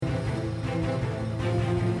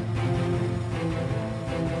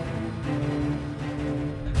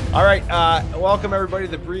All right. Welcome everybody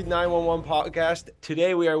to the Breathe 911 podcast.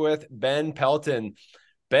 Today we are with Ben Pelton.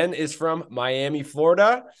 Ben is from Miami,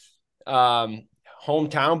 Florida.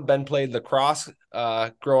 Hometown. Ben played lacrosse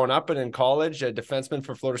growing up and in college, a defenseman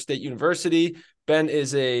for Florida State University. Ben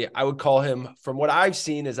is I would call him, from what I've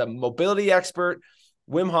seen, is a mobility expert,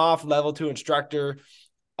 Wim Hof level 2 instructor,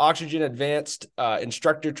 oxygen advanced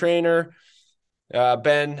instructor trainer.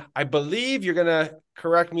 Ben, I believe you're going to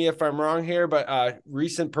correct me if I'm wrong here, but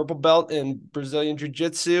recent purple belt in Brazilian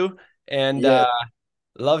Jiu-Jitsu, and Yeah,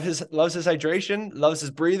 loves his hydration, loves his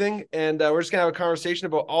breathing, and we're just going to have a conversation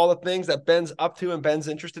about all the things that Ben's up to and Ben's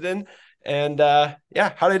interested in. And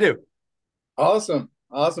yeah, how'd I do? awesome.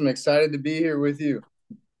 Awesome. Excited to be here with you.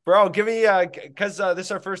 Bro, give me because this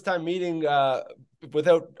is our first time meeting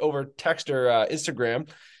without over text or Instagram.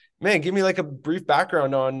 Man, give me like a brief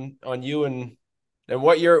background on you and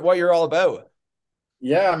what you're all about.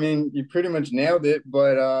 Yeah, I mean, you pretty much nailed it.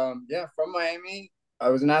 But yeah, from Miami, I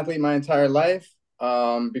was an athlete my entire life.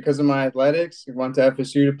 Because of my athletics, I went to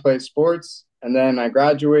FSU to play sports. And then I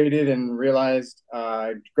graduated and realized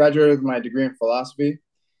I graduated with my degree in philosophy.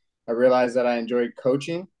 I realized that I enjoyed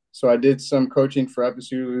coaching. So I did some coaching for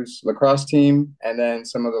FSU's lacrosse team and then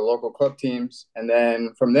some of the local club teams. And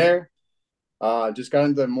then from there, just got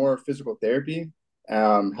into more physical therapy,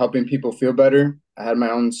 helping people feel better. I had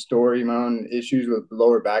my own story, my own issues with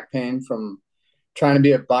lower back pain from trying to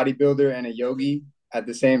be a bodybuilder and a yogi at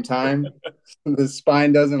the same time. The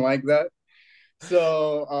spine doesn't like that.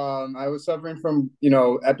 So I was suffering from,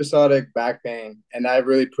 episodic back pain, and that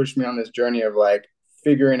really pushed me on this journey of like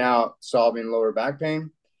figuring out solving lower back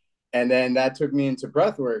pain. And then that took me into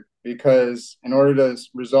breath work because in order to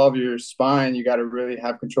resolve your spine, you got to really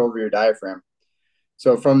have control over your diaphragm.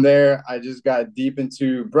 So from there, I just got deep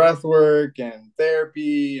into breath work and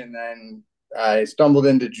therapy, and then I stumbled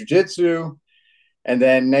into jujitsu. And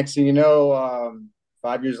then next thing you know,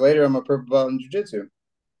 5 years later, I'm a purple belt in jujitsu.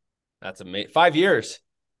 That's amazing. 5 years.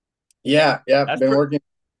 Yeah, yeah, That's been pretty. working.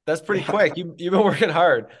 That's pretty Yeah, quick. You've been working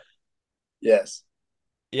hard. yes,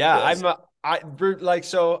 Yeah, yes. like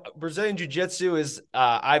so Brazilian Jiu-Jitsu is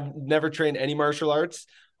I've never trained any martial arts.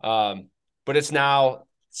 Um, but it's now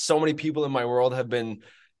so many people in my world have been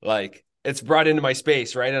like it's brought into my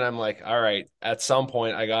space, right? And I'm like, all right, at some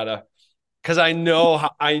point I gotta because I know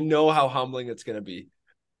how humbling it's gonna be.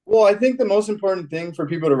 Well, I think the most important thing for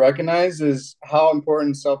people to recognize is how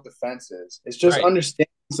important self-defense is. It's just Right. understanding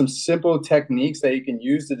some simple techniques that you can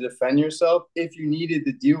use to defend yourself if you needed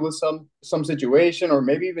to deal with some situation or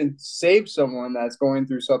maybe even save someone that's going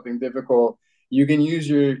through something difficult. You can use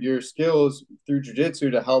your skills through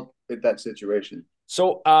jujitsu to help with that situation.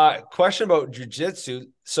 So question about jujitsu.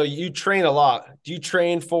 So you train a lot. Do you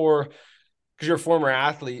train for because you're a former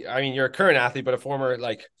athlete? I mean, you're a current athlete, but a former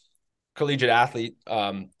like collegiate athlete.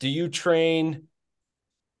 Do you train?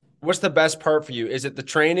 What's the best part for you? Is it the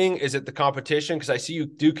training? Is it the competition? Because I see you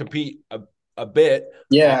do compete a bit. Um,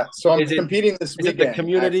 Yeah, so I'm is it competing this is it the weekend.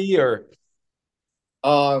 community or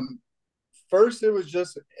Um, First, it was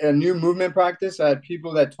just a new movement practice. I had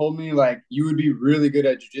people that told me like you would be really good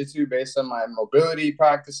at jujitsu based on my mobility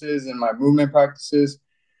practices and my movement practices.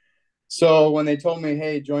 So when they told me,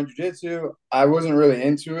 "Hey, join jujitsu," I wasn't really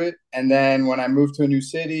into it. And then when I moved to a new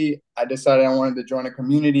city, I decided I wanted to join a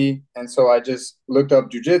community, and so I just looked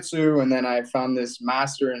up jujitsu, and then I found this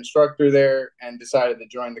master instructor there, and decided to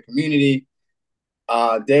join the community.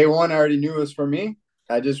 Day one, I already knew it was for me.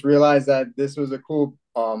 I just realized that this was a cool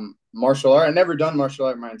martial art. I never done martial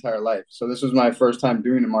art my entire life, so this was my first time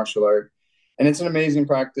doing a martial art, and it's an amazing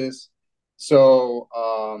practice. So,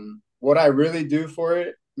 what I really do for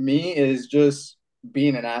me is just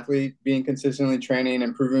being an athlete, being consistently training,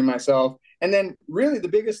 improving myself, and then really the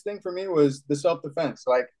biggest thing for me was the self defense.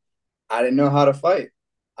 Like I didn't know how to fight,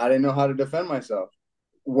 I didn't know how to defend myself.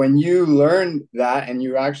 When you learn that and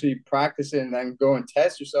you actually practice it and then go and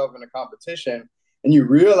test yourself in a competition and you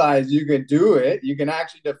realize you can do it, you can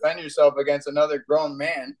actually defend yourself against another grown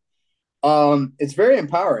man. It's very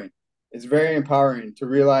empowering. It's very empowering to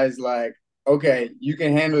realize like, okay, you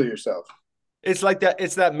can handle yourself. it's like that?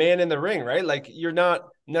 It's that man in the ring, right? Like you're not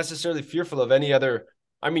necessarily fearful of any other.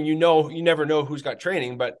 I mean, you never know who's got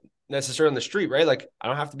training, but necessarily on the street, right? Like I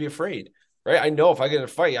don't have to be afraid, right? I know if I get in a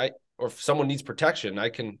fight, or if someone needs protection, I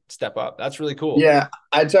can step up. That's really cool. Yeah,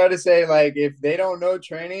 I try to say like if they don't know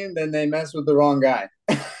training, then they mess with the wrong guy.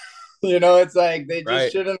 It's like they just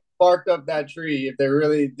Right, shouldn't have barked up that tree if they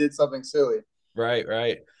really did something silly. right,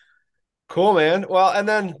 right. Cool, man. Well, and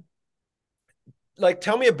then like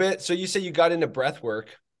tell me a bit. So you say you got into breath work.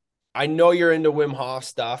 I know you're into Wim Hof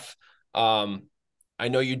stuff. Um, I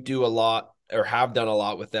know you do a lot or have done a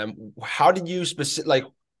lot with them. How did you specific like?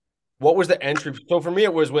 what was the entry? So for me,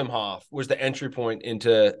 it was Wim Hof was the entry point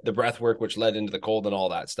into the breath work, which led into the cold and all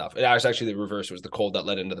that stuff. It was actually the reverse. It was the cold that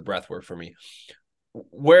led into the breath work for me.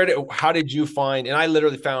 How did you find, and I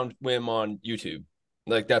literally found Wim on YouTube.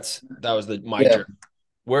 Like that was my Yeah. journey.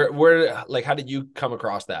 Like, how did you come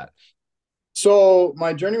across that? So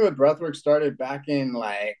my journey with breathwork started back in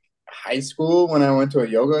like high school when I went to a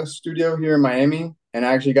yoga studio here in Miami and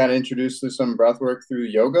I actually got introduced to some breathwork through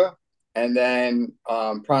yoga. And then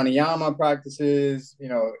pranayama practices,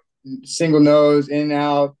 single nose, in and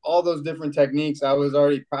out, all those different techniques. I was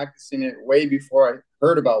already practicing it way before I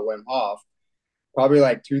heard about Wim Hof. Probably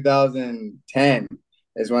like 2010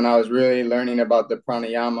 is when I was really learning about the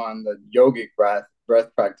pranayama and the yogic breath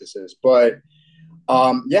practices. But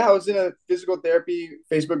yeah, I was in a physical therapy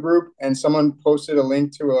Facebook group and someone posted a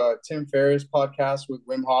link to a Tim Ferriss podcast with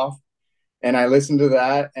Wim Hof. And I listened to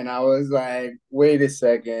that and I was like, wait a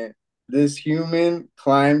second, this human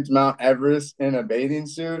climbed Mount Everest in a bathing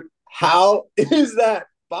suit. How is that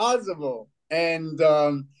possible? And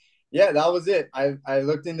yeah, that was it. I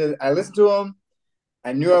listened to him.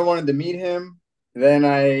 I knew I wanted to meet him. Then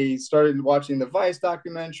I started watching the Vice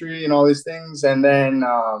documentary and all these things. And then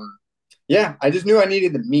yeah, I just knew I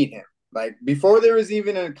needed to meet him. Like before there was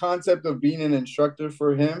even a concept of being an instructor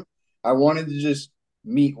for him, I wanted to just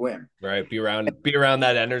meet Wim. Right. Be around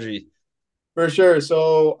that energy. For sure.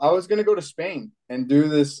 So I was gonna go to Spain and do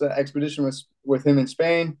this expedition with him in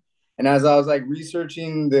Spain. And as I was like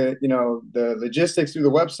researching the logistics through the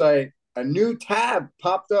website, a new tab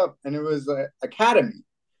popped up and it was Academy.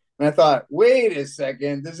 And I thought, wait a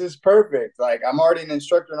second, this is perfect. Like I'm already an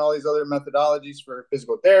instructor in all these other methodologies for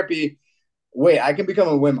physical therapy. Wait, I can become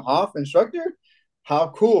a Wim Hof instructor? How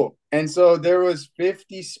cool. And so there was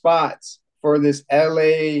 50 spots for this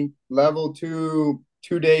LA level 2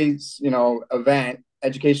 days, event,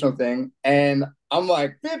 educational thing. And I'm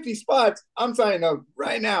like, 50 spots, I'm signing up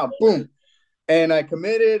right now. Boom. And I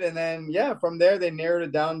committed. And then, yeah, from there, they narrowed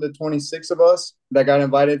it down to 26 of us that got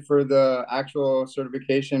invited for the actual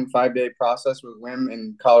certification 5-day process with Wim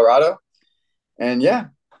in Colorado. And yeah,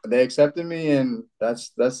 they accepted me. And that's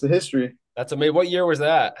the history. That's amazing. What year was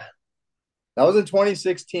that? That was in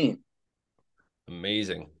 2016.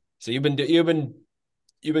 Amazing. So you've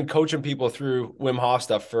been coaching people through Wim Hof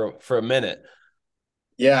stuff for a minute.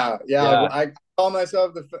 Yeah, yeah. Yeah. I call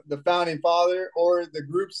myself the founding father, or the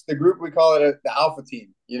group we call it the Alpha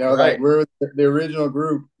Team. Like Right. we're the original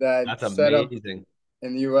group that That's set up amazing.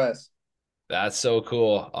 in the U.S. That's so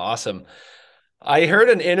cool. Awesome. I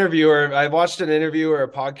watched an interview or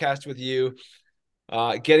a podcast with you,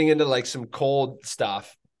 getting into like some cold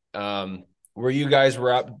stuff, where you guys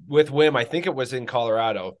were up with Wim. I think it was in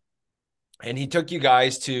Colorado, and he took you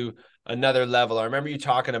guys to another level. I remember you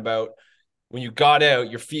talking about when you got out,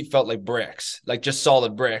 your feet felt like bricks, like just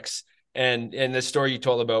solid bricks. And the story you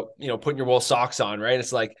told about, putting your wool socks on, right?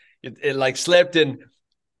 It's like it like slipped, and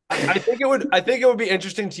I think it would be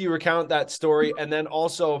interesting to you recount that story, and then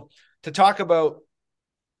also to talk about,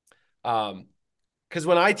 because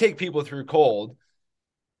when I take people through cold,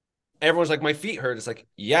 everyone's like, my feet hurt. It's like,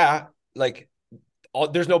 yeah, like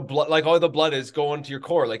there's no blood, like all the blood is going to your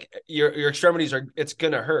core, like your extremities it's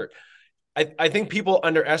gonna hurt. I think people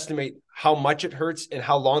underestimate how much it hurts and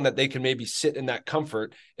how long that they can maybe sit in that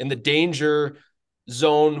comfort in the danger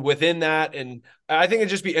zone within that. And I think it'd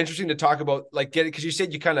just be interesting to talk about like because you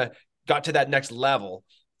said you kind of got to that next level,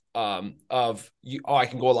 of you. Oh, I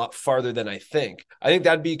can go a lot farther than I think. I think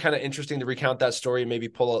that'd be kind of interesting to recount that story and maybe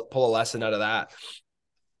pull a lesson out of that.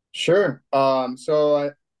 Sure.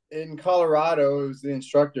 In Colorado, it was the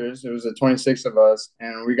instructors. It was the 26 of us,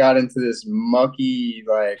 and we got into this mucky,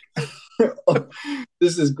 like,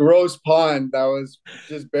 this is gross pond that was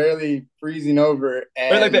just barely freezing over.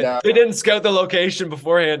 Right, like And they didn't scout the location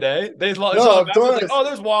beforehand, eh? They saw no, the of map, was like, course, oh,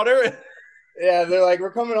 there's water. yeah, they're like,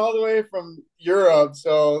 we're coming all the way from Europe,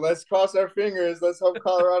 so let's cross our fingers. Let's hope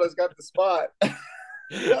Colorado's got the spot.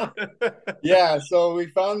 Yeah, so we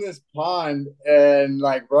found this pond and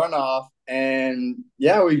like runoff, and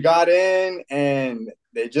yeah, we got in, and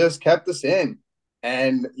they just kept us in,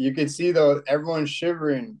 and you could see everyone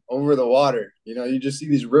shivering over the water. You just see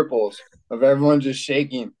these ripples of everyone just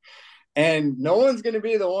shaking, and no one's gonna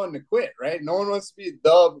be the one to quit, right? No one wants to be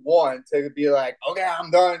the one to be like, okay,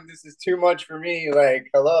 I'm done. This is too much for me. Like,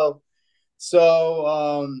 hello.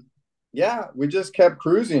 So yeah, we just kept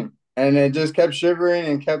cruising and it just kept shivering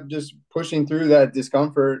and kept just pushing through that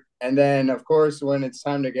discomfort. And then of course when it's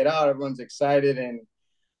time to get out, everyone's excited and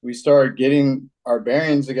we start getting our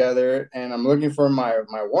bearings together. And I'm looking for my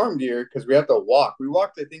warm gear because we have to walk. We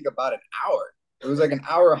walked, I think, about an hour. It was like an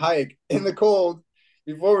hour hike in the cold.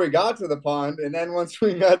 before we got to the pond. And then once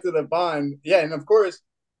we got to the pond, yeah, and of course,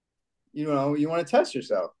 you know, you want to test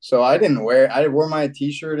yourself. So I wore my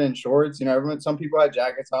t-shirt and shorts. You know, some people had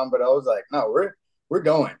jackets on, but I was like, no, we're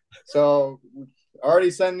going. So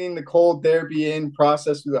already sending the cold therapy in,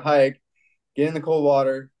 process through the hike, get in the cold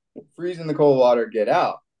water, freeze in the cold water, get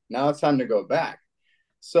out. Now it's time to go back.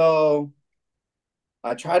 So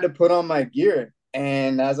I tried to put on my gear,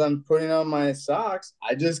 and as I'm putting on my socks,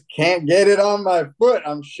 I just can't get it on my foot.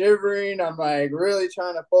 I'm shivering. I'm like really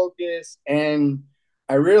trying to focus. And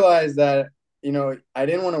I realized that, you know, I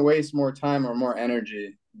didn't want to waste more time or more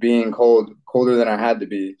energy being colder than I had to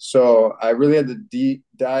be. So I really had to deep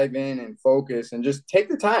dive in and focus and just take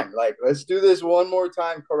the time. Like, let's do this one more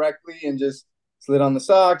time correctly, and just slid on the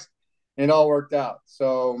socks, and it all worked out.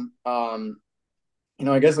 So, you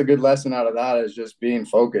know, I guess a good lesson out of that is just being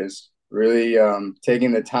focused, really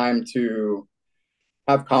taking the time to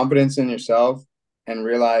have confidence in yourself and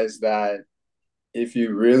realize that if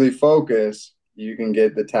you really focus, you can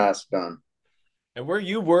get the task done. And were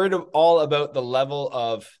you worried all about the level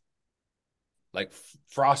of like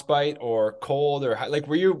frostbite or cold or like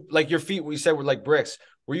were you like your feet we said were like bricks?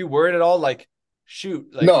 Were you worried at all? Like, shoot,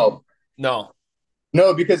 like No, no.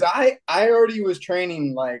 no, because I already was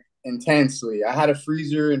training like intensely. I had a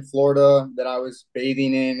freezer in Florida that I was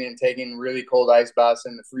bathing in and taking really cold ice baths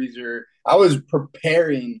in the freezer. I was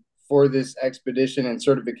preparing for this expedition and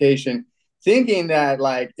certification, thinking that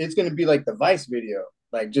like it's going to be like the Vice video,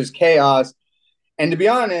 like just chaos. And to be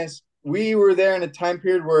honest, we were there in a time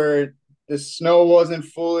period where the snow wasn't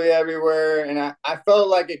fully everywhere, and I felt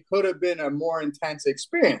like it could have been a more intense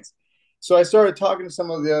experience. So I started talking to some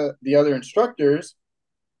of the other instructors,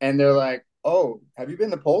 and they're like, "Oh, have you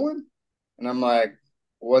been to Poland?" And I'm like,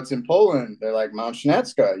 "What's in Poland?" They're like, "Mount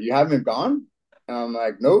Sznecka. You haven't gone?" And I'm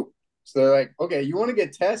like, "Nope." So they're like, "Okay, you want to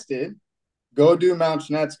get tested? Go do Mount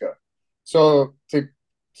Sznecka." So to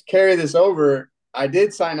carry this over, I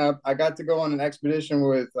did sign up. I got to go on an expedition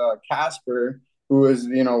with Casper, who was,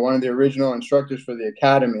 you know, one of the original instructors for the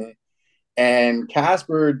academy. And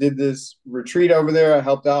Casper did this retreat over there. I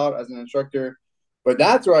helped out as an instructor, but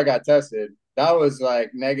that's where I got tested. That was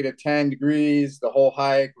like negative 10 degrees. The whole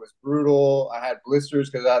hike was brutal. I had blisters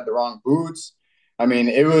because I had the wrong boots. I mean,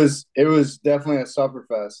 it was definitely a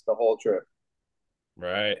sufferfest the whole trip.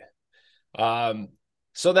 Right. Um,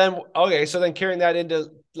 so then, okay, so then carrying that into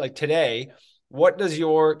like today, what does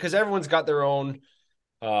your, because everyone's got their own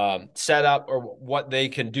setup or what they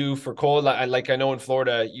can do for cold. Like I know in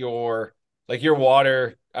Florida, your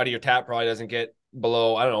water out of your tap probably doesn't get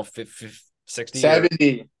below, I don't know, 50, 60 or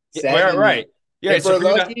 70, yeah, right, 70. right. Yeah. If So we're for you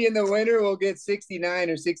to, lucky in the winter, we'll get 69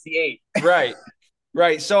 or 68. right,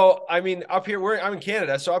 right. So, I mean, up here, I'm in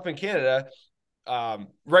Canada. So up in Canada,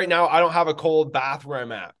 right now, I don't have a cold bath where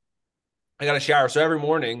I'm at. I got a shower. So every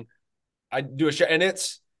morning I do a shower and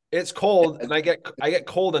it's cold and I get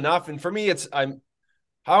cold enough. And for me,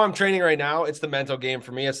 how I'm training right now, it's the mental game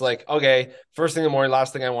for me. It's like, okay, first thing in the morning,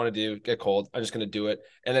 last thing I want to do, get cold. I'm just going to do it.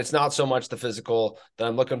 And it's not so much the physical that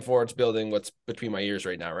I'm looking for. It's building what's between my ears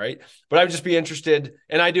right now. Right. But I'd just be interested.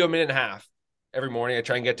 And I do a minute and a half every morning. I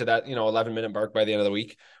try and get to that, 11-minute mark by the end of the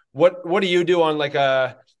week. What do you do on like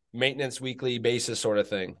a maintenance weekly basis sort of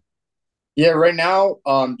thing? Yeah, right now,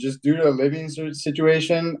 just due to a living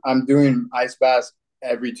situation, I'm doing ice baths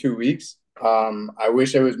every 2 weeks. I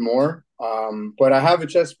wish it was more, but I have a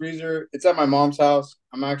chest freezer. It's at my mom's house.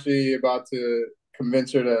 I'm actually about to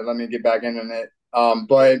convince her to let me get back in on it.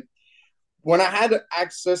 But when I had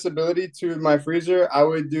accessibility to my freezer, I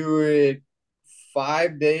would do it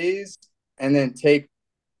 5 days and then take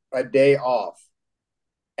a day off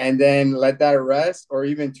and then let that rest, or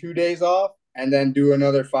even 2 days off and then do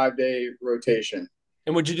another 5 day rotation.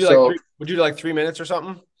 And would you do like So, 3 minutes or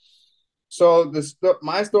something?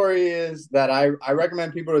 my story is that I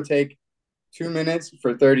recommend people to take 2 minutes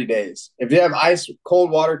for 30 days. If you have ice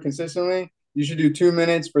cold water consistently, you should do 2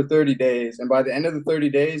 minutes for 30 days. And by the end of the 30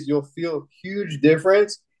 days, you'll feel a huge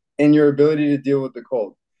difference in your ability to deal with the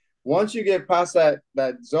cold. Once you get past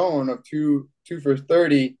that zone of two for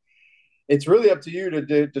 30, it's really up to you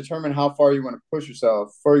to determine how far you want to push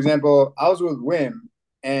yourself. For example, I was with Wim,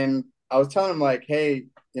 and I was telling him like, hey,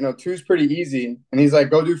 two's pretty easy. And he's like,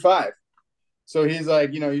 go do five. So he's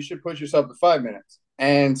like, you should push yourself to 5 minutes.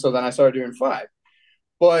 And so then I started doing five.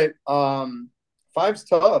 But five's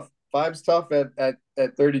tough. Five's tough at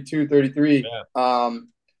 32, 33. Yeah.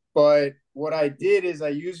 But what I did is I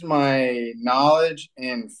used my knowledge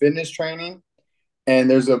in fitness training. And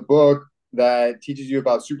there's a book that teaches you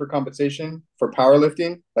about super compensation for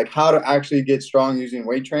powerlifting, like how to actually get strong using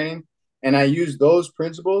weight training. And I use those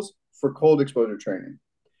principles for cold exposure training.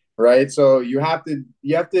 right? So you have to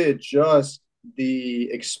adjust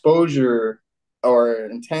the exposure or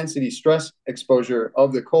intensity, stress exposure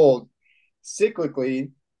of the cold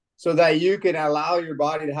cyclically, so that you can allow your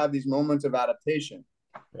body to have these moments of adaptation.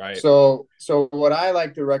 Right. So what I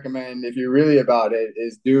like to recommend, if you're really about it,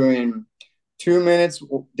 is doing 2 minutes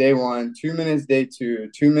day one, 2 minutes day two,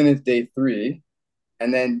 2 minutes day three,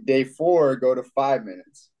 and then day four go to 5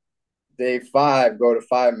 minutes. Day five go to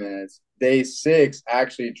 5 minutes. Day six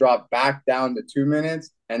actually drop back down to 2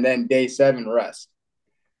 minutes, and then day seven rest.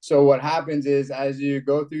 So what happens is as you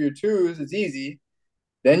go through your twos, it's easy.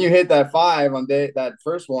 Then you hit that five on that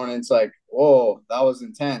first one, and it's like, whoa, that was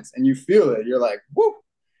intense, and you feel it. You're like, whoo.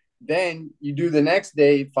 Then you do the next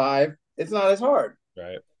day five. It's not as hard.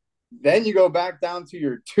 Right. Then you go back down to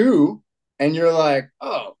your two, and you're like,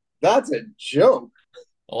 oh, that's a joke.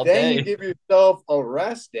 All Then you day. give yourself a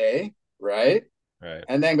rest day, right? Right.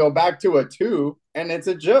 And then go back to a two, and it's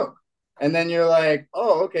a joke. And then you're like,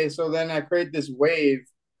 oh, okay. So then I create this wave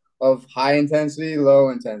of high intensity, low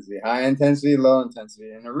intensity, high intensity, low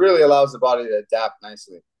intensity. And it really allows the body to adapt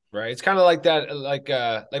nicely. Right. It's kind of like that, like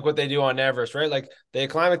what they do on Everest, right? Like they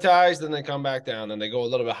acclimatize, then they come back down, then they go a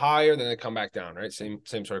little bit higher, then they come back down, right? Same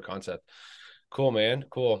sort of concept. Cool, man.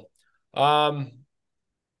 Cool. Um,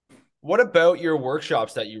 what about your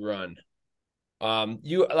workshops that you run?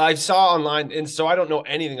 I saw online, and so I don't know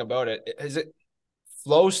anything about it. Is it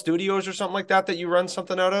Flow Studios or something like that you run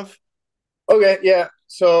something out of? Okay, yeah.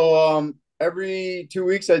 So every 2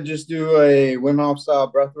 weeks I just do a Wim Hof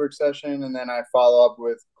style breathwork session, and then I follow up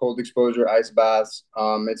with cold exposure ice baths.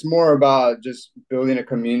 It's more about just building a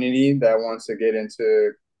community that wants to get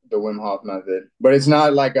into the Wim Hof method, but it's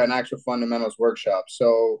not like an actual fundamentals workshop.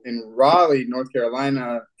 So in Raleigh, North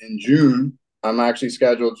Carolina, in June, I'm actually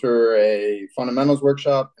scheduled for a fundamentals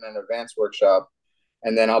workshop and an advanced workshop,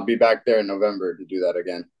 and then I'll be back there in November to do that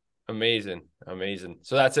again. Amazing, amazing.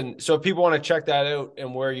 So if people want to check that out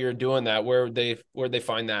and where you're doing that, where they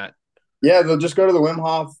find that? Yeah, they'll just go to the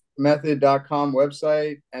WimHofMethod.com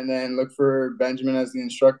website and then look for Benjamin as the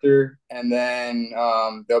instructor, and then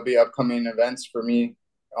there'll be upcoming events for me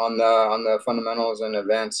on the fundamentals and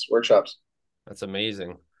advanced workshops. That's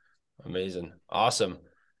amazing. Amazing. Awesome.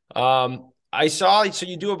 I saw so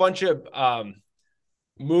you do a bunch of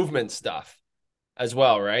movement stuff as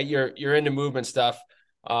well, right? You're into movement stuff.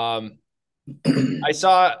 Um, I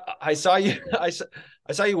saw you I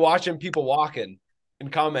saw you watching people walking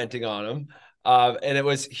and commenting on them. And it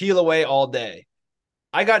was heal away all day.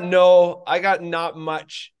 I got not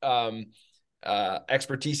much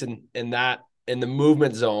expertise in that in the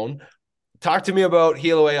movement zone. Talk to me about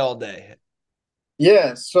heal away all day.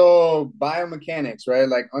 Yeah, so biomechanics, right?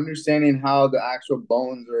 Like understanding how the actual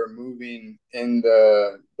bones are moving in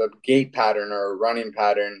the gait pattern or running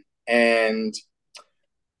pattern. And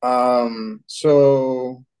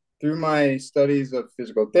so through my studies of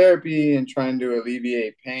physical therapy and trying to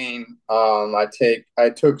alleviate pain, I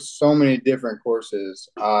took so many different courses.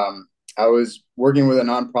 I was working with a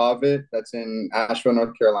nonprofit that's in Asheville,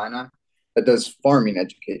 North Carolina, that does farming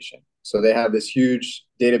education. So they have this huge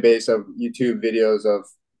database of YouTube videos of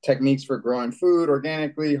techniques for growing food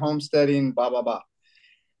organically, homesteading, blah blah blah.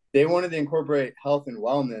 They wanted to incorporate health and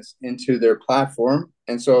wellness into their platform.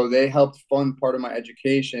 And so they helped fund part of my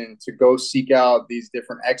education to go seek out these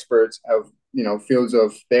different experts of, fields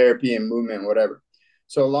of therapy and movement, whatever.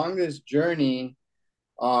 So along this journey,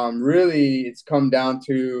 really it's come down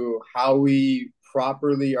to how we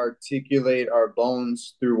properly articulate our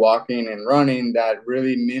bones through walking and running that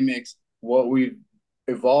really mimics what we've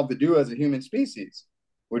evolved to do as a human species,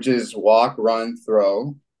 which is walk, run,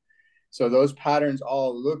 throw, so those patterns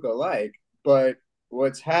all look alike. But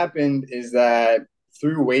what's happened is that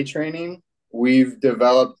through weight training, we've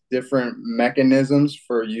developed different mechanisms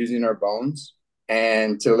for using our bones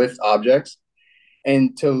and to lift objects.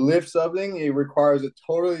 And to lift something, it requires a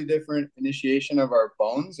totally different initiation of our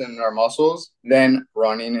bones and our muscles than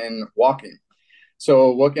running and walking.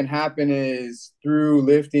 So what can happen is through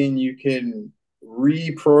lifting, you can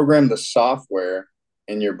reprogram the software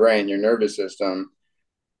in your brain, your nervous system,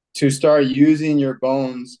 to start using your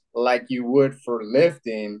bones like you would for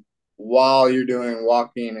lifting while you're doing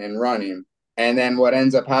walking and running. And then what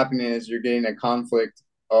ends up happening is you're getting a conflict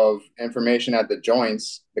of information at the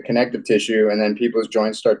joints, the connective tissue, and then people's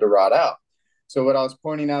joints start to rot out. So what I was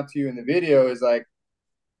pointing out to you in the video is like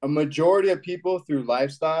a majority of people through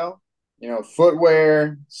lifestyle,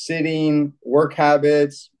 footwear, sitting, work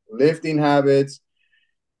habits, lifting habits,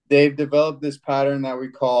 they've developed this pattern that we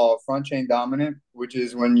call front chain dominant, which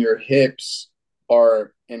is when your hips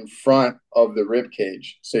are in front of the rib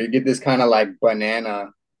cage. So you get this kind of like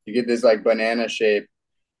banana, you get this like banana shape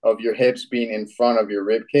of your hips being in front of your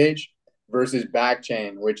rib cage versus back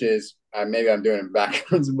chain, which is maybe I'm doing it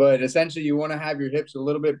backwards, but essentially you want to have your hips a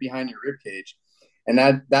little bit behind your rib cage,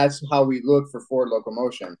 and that's how we look for forward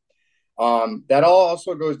locomotion. That all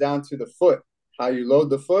also goes down to the foot, how you load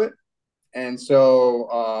the foot. And so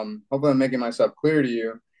hopefully I'm making myself clear to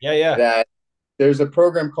you Yeah, yeah. that there's a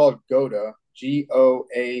program called GOATA,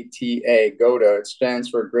 GOATA, GOATA. It stands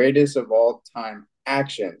for Greatest of All Time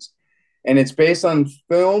Actions. And it's based on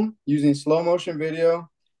film using slow motion video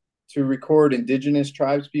to record indigenous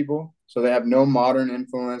tribes people. So they have no modern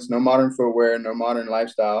influence, no modern footwear, no modern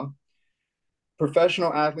lifestyle.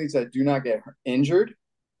 Professional athletes that do not get injured,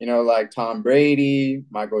 like Tom Brady,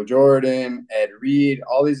 Michael Jordan, Ed Reed,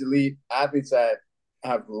 all these elite athletes that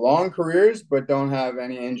have long careers but don't have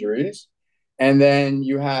any injuries. And then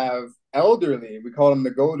you have elderly, we call them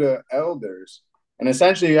the GOATA elders. And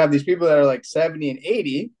essentially, you have these people that are like 70 and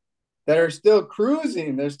 80 that are still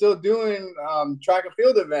cruising. They're still doing track and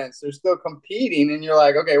field events. They're still competing. And you're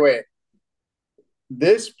like, okay, wait,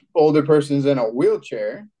 this older person's in a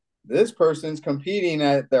wheelchair. This person's competing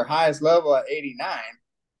at their highest level at 89.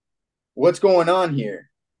 What's going on here?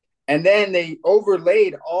 And then they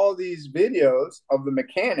overlaid all these videos of the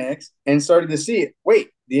mechanics and started to see it. Wait,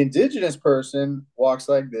 the indigenous person walks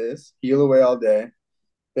like this, heel away all day.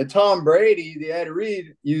 The Tom Brady, the Ed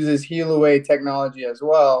Reed uses heel away technology as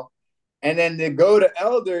well. And then the GOATA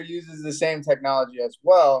elder uses the same technology as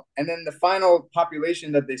well. And then the final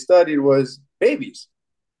population that they studied was babies.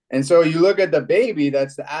 And so you look at the baby,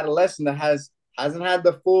 that's the adolescent that hasn't had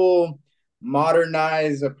the full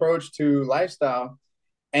modernized approach to lifestyle,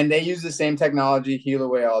 and they use the same technology, heel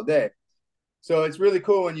away all day. So it's really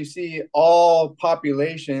cool when you see all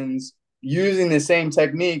populations using the same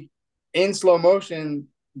technique in slow motion,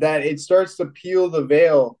 that it starts to peel the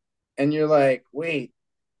veil and you're like, wait,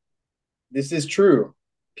 this is true.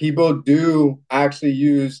 People do actually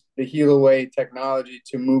use the heel away technology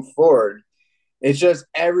to move forward. It's just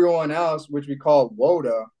everyone else, which we call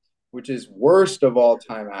WOTA, which is worst of all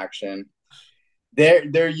time action,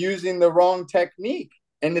 they're using the wrong technique.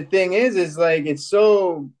 And the thing is like it's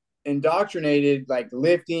so indoctrinated, like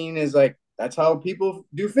lifting is like that's how people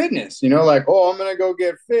do fitness, like, oh, I'm gonna go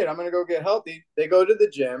get fit, I'm gonna go get healthy. They go to the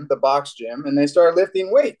gym, the box gym, and they start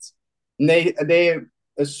lifting weights. And they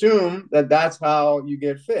assume that that's how you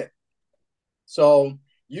get fit. So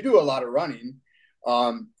you do a lot of running.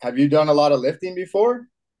 Have you done a lot of lifting before?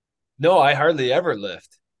 No, I hardly ever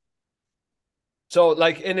lift. So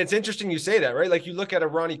like, and it's interesting you say that, right? Like you look at a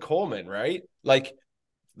Ronnie Coleman, right? Like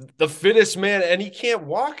the fittest man, and he can't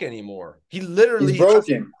walk anymore. He He's literally has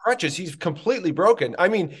broken. crutches. He's completely broken. I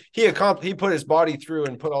mean, he put his body through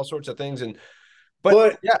and put all sorts of things in. But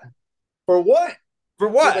But yeah, for what? for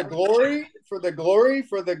For the what? glory,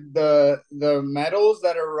 for the metals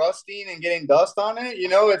that are rusting and getting dust on it.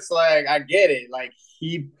 It's like I get it. Like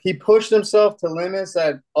he pushed himself to limits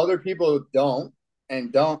that other people don't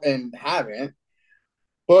and haven't.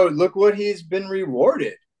 But look what he's been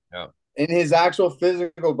rewarded Yeah. in his actual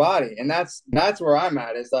physical body. And that's where I'm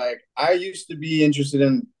at. It's like I used to be interested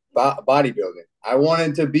in bodybuilding. I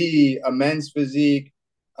wanted to be a men's physique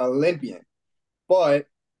Olympian, but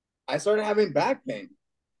I started having back pain.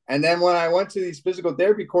 And then when I went to these physical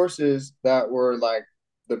therapy courses that were like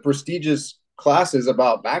the prestigious classes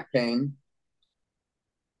about back pain,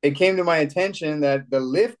 it came to my attention that the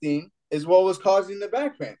lifting is what was causing the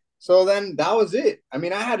back pain. So then that was it. I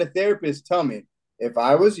mean, I had a therapist tell me, if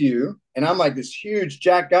I was you, and I'm like this huge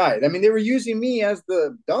jack guy. I mean, they were using me as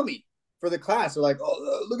the dummy for the class. They're like,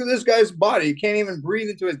 oh, look at this guy's body. He can't even breathe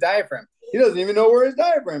into his diaphragm. He doesn't even know where his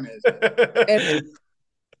diaphragm is. And,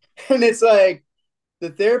 and it's like,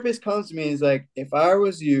 the therapist comes to me and is like, if I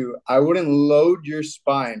was you, I wouldn't load your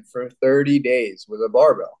spine for 30 days with a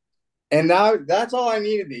barbell. And now that's all I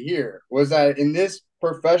needed to hear was that in this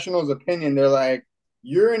professional's opinion, they're like,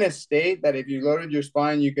 you're in a state that if you loaded your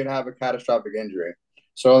spine, you could have a catastrophic injury.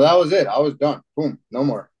 So that was it. I was done. Boom, no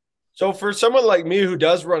more. So for someone like me who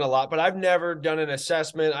does run a lot, but I've never done an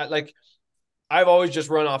assessment, I've always just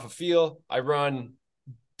run off a feel. I run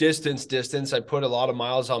distance. I put a lot of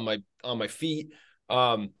miles on my feet.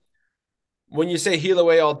 When you say heel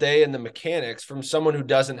away all day and the mechanics, from someone who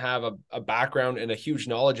doesn't have a background and a huge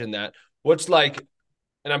knowledge in that, what's like,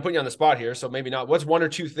 and I'm putting you on the spot here, so maybe not, what's one or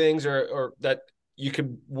two things or that you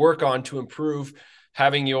could work on to improve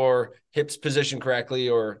having your hips positioned correctly?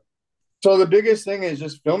 Or So the biggest thing is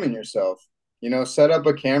just filming yourself. Set up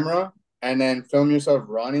a camera and then film yourself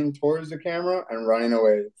running towards the camera and running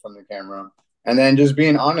away from the camera. And then just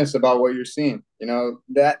being honest about what you're seeing.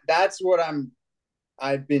 That's what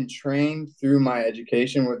I've been trained through my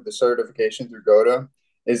education with the certification through GOTA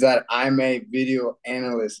is that I'm a video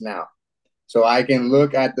analyst now. So I can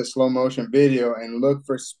look at the slow motion video and look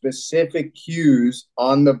for specific cues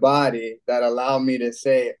on the body that allow me to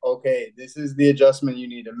say, okay, this is the adjustment you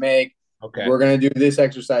need to make. Okay. We're going to do this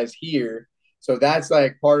exercise here. So that's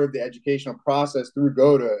like part of the educational process through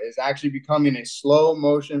GOTA is actually becoming a slow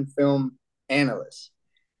motion film analyst.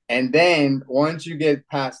 And then once you get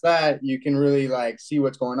past that, you can really like see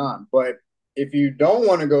what's going on. But if you don't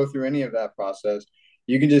want to go through any of that process,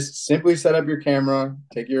 you can just simply set up your camera,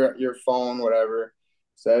 take your phone, whatever,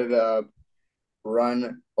 set it up,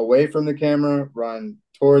 run away from the camera, run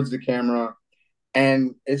towards the camera,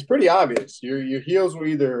 and it's pretty obvious. Your heels will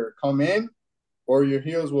either come in or your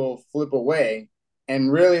heels will flip away.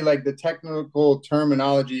 And really, like the technical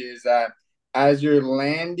terminology is that as you're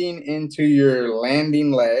landing into your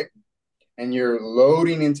landing leg and you're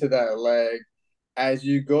loading into that leg, as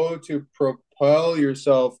you go to propel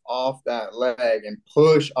yourself off that leg and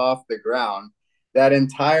push off the ground, that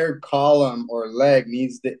entire column or leg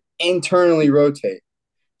needs to internally rotate.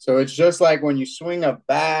 So it's just like when you swing a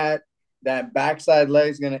bat, that backside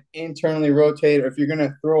leg is going to internally rotate. Or if you're going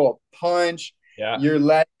to throw a punch, Yeah. your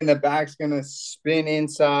leg in the back's going to spin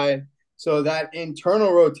inside. So that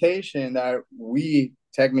internal rotation that we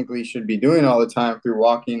technically should be doing all the time through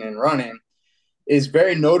walking and running is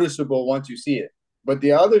very noticeable once you see it. But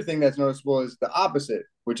the other thing that's noticeable is the opposite,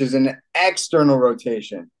 which is an external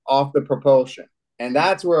rotation off the propulsion. And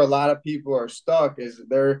that's where a lot of people are stuck is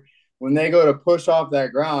they're when they go to push off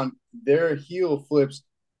that ground, their heel flips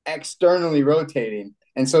externally rotating.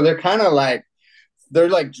 And so they're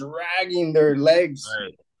like dragging their legs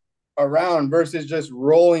Right. around versus just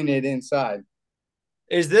rolling it inside.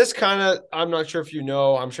 Is this kind of, I'm not sure if you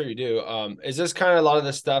know, I'm sure you do. Is this kind of a lot of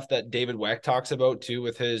the stuff that David Weck talks about too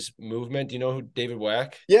with his movement? Do you know who David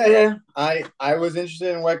Weck? Yeah, yeah. I was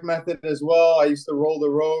interested in Weck method as well. I used to roll the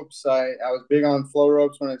ropes. I was big on flow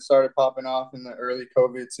ropes when it started popping off in the early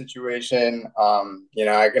COVID situation.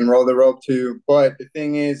 I can roll the rope too. But the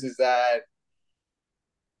thing is that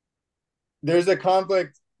there's a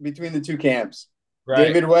conflict between the two camps. Right.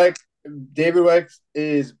 David Weck, David Weck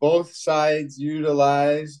is both sides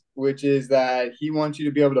utilized, which is that he wants you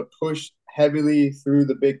to be able to push heavily through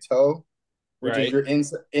the big toe, which is Right. your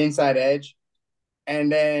inside edge.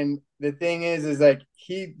 And then the thing is like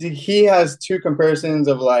he has two comparisons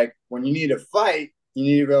of like when you need to fight, you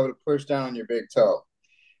need to be able to push down on your big toe.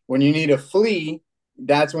 When you need to flee,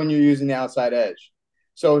 that's when you're using the outside edge.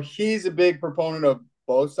 So he's a big proponent of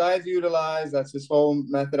both sides utilize. That's his whole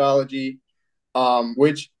methodology,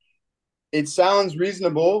 which it sounds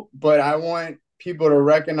reasonable, but I want people to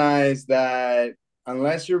recognize that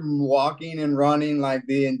unless you're walking and running like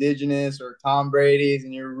the indigenous or Tom Brady's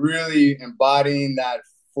and you're really embodying that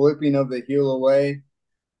flipping of the heel away,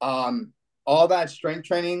 all that strength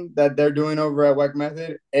training that they're doing over at Weck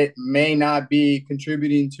Method, it may not be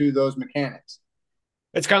contributing to those mechanics.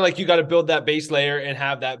 It's kind of like you got to build that base layer and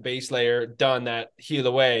have that base layer done that heal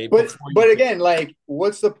away But before you but can. again, like,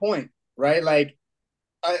 what's the point, right? Like,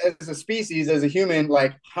 as a species, as a human,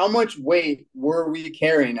 like how much weight were we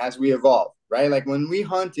carrying as we evolved, right? Like when we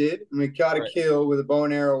hunted and we caught a Right. kill with a bow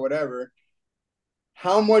and arrow or whatever,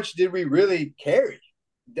 how much did we really carry?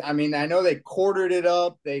 I mean, I know they quartered it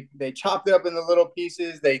up, they chopped it up into little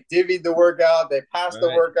pieces, they divvied the workout, they passed the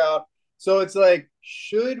Right. workout. So it's like,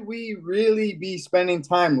 should we really be spending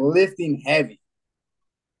time lifting heavy?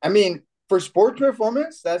 I mean, for sport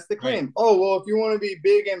performance, that's the Right. claim. Oh, well, if you want to be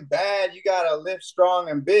big and bad, you got to lift strong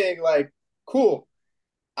and big. Like, cool.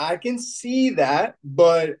 I can see that,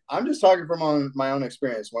 but I'm just talking from my own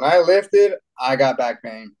experience. When I lifted, I got back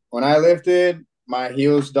pain. When I lifted, my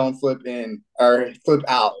heels don't flip in or flip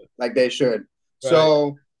out like they should. Right.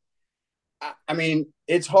 So, I mean,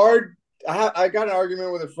 it's hard. I got an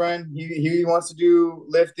argument with a friend. He wants to do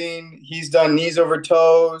lifting. He's done knees over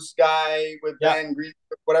toes guy with Yeah. Ben Green,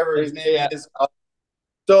 whatever his name Yeah. is.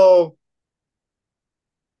 So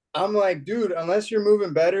I'm like, dude, unless you're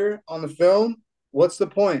moving better on the film, what's the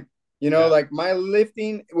point? Yeah. Like my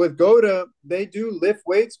lifting with GOTA, they do lift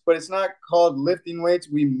weights, but it's not called lifting weights.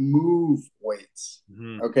 We move weights.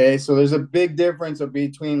 Mhm. Okay. So there's a big difference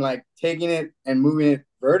between like taking it and moving it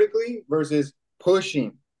vertically versus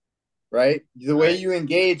pushing, right? The way Right. you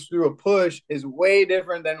engage through a push is way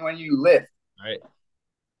different than when you lift. Right.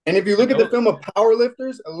 And if you I look at the know. film of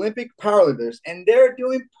powerlifters, Olympic powerlifters, and they're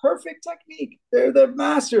doing perfect technique, they're the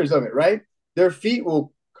masters of it, right? Their feet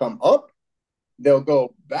will come up, they'll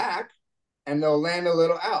go back, and they'll land a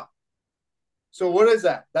little out. So what is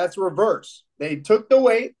that? That's reverse. They took the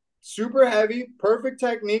weight, super heavy, perfect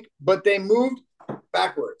technique, but they moved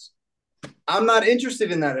backwards. I'm not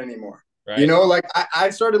interested in that anymore. You Right. know, like I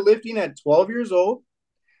started lifting at 12 years old.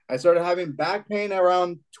 I started having back pain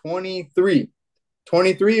around 23.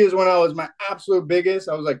 23 is when I was my absolute biggest.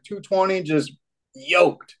 I was like 220, just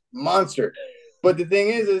yoked, monster. But the thing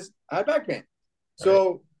is I had back pain. Right.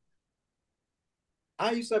 So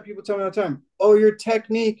I used to have people tell me all the time, "Oh, your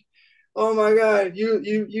technique, oh my God,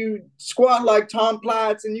 you squat like Tom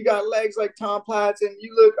Platz and you got legs like Tom Platz and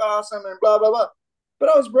you look awesome and blah blah blah." But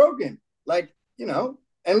I was broken, like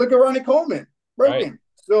and look at Ronnie Coleman, Right. broken.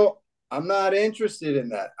 So I'm not interested in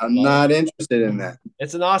that. I'm Love it. not interested in that.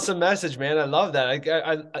 It's an awesome message, man. I love that.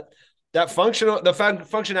 That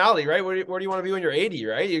functionality, right? Where do you want to be when you're 80,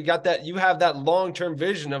 right? You have that long-term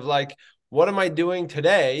vision of like, what am I doing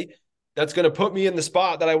today that's going to put me in the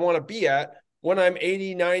spot that I want to be at when I'm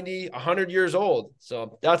 80, 90, 100 years old.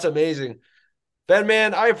 So that's amazing. Ben,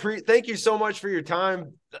 man, thank you so much for your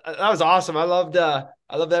time. That was awesome. I loved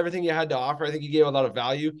everything you had to offer. I think you gave a lot of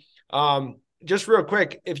value. Just real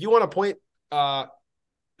quick, if you want to point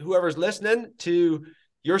whoever's listening to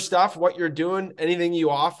your stuff, what you're doing, anything you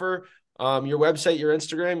offer, your website, your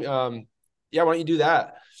Instagram. Yeah, why don't you do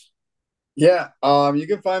that? Yeah, you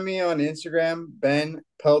can find me on Instagram, Ben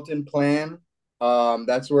Pelton Plan.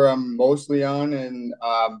 That's where I'm mostly on, and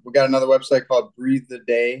we got another website called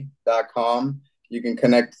breathetheday.com. You can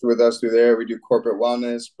connect with us through there. We do corporate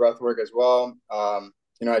wellness, breath work as well.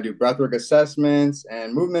 I do breathwork assessments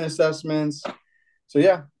and movement assessments. So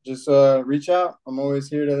yeah, just reach out. I'm always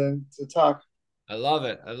here to talk. I love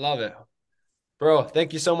it. I love it. Bro,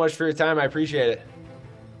 thank you so much for your time. I appreciate it.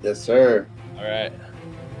 Yes, sir. All right.